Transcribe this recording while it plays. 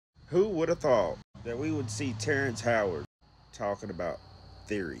Who would have thought that we would see Terrence Howard talking about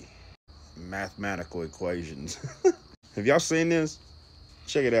theory, mathematical equations? Have y'all seen this?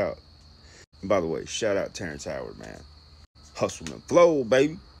 Check it out. And by the way, shout out Terrence Howard, man. Hustle and flow,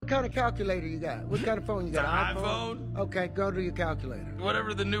 baby. What kind of calculator you got? What kind of phone you got? An iPhone? Okay, go to your calculator.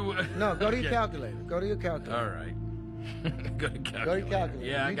 Whatever the new one. No, go to your calculator. Go to your calculator. All right. Go to calculator. Go to your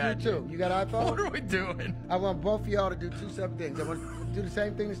calculator. Yeah, I got you. Do too. You got iPhone? What are we doing? I want both of y'all to do two separate things. I want to do the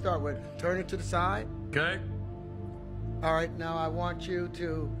same thing to start with. Turn it to the side. Okay. All right, now I want you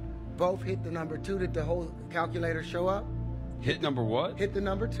to both hit the number 2. Did the whole calculator show up? Hit number what? Hit the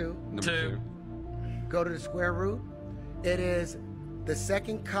number 2. Number 2. Go to the square root. It is the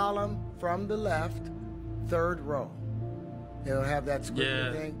second column from the left, third row. It'll have that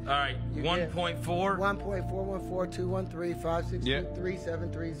squiggly thing. All right. 1.4.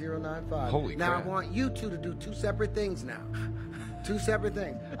 1.4142135623733095. Holy now crap. I want you two to do two separate things now. Two separate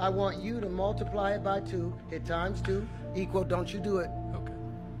things. I want you to multiply it by 2, hit times 2, equal, don't you do it. Okay.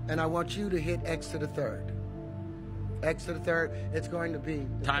 And I want you to hit x to the third. X to the third, it's going to be...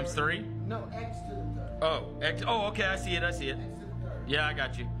 Times 3? No, x to the third. Oh, X. Oh, okay, I see it. X to the third. Yeah, I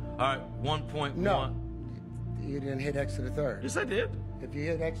got you. All right, 1.1. No, you didn't hit x to the third. Yes, I did. If you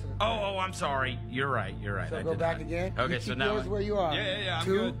hit x to the third. Oh, I'm sorry. You're right. So I go did back not. again. Okay, You so keep now yours where you are. Yeah, I'm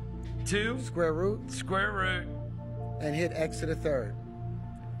 2, good. 2 square root, and hit x to the third.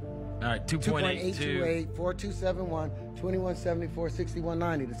 All right, 2.82. 2.828, 4271, 2174,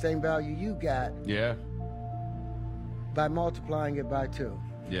 6190. The same value you got Yeah. by multiplying it by 2.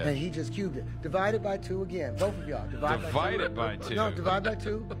 Yeah. And he just cubed it. Divide it by 2 again. Both of y'all. Divide it by 2. No, divide by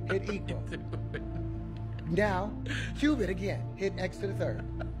 2. Hit equal. Now, cube it again. Hit x to the third.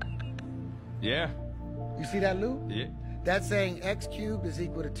 Yeah. You see that loop? Yeah. That's saying x cubed is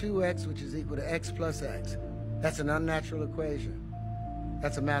equal to 2x, which is equal to x plus x. That's an unnatural equation.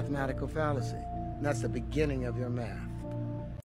 That's a mathematical fallacy. And that's the beginning of your math.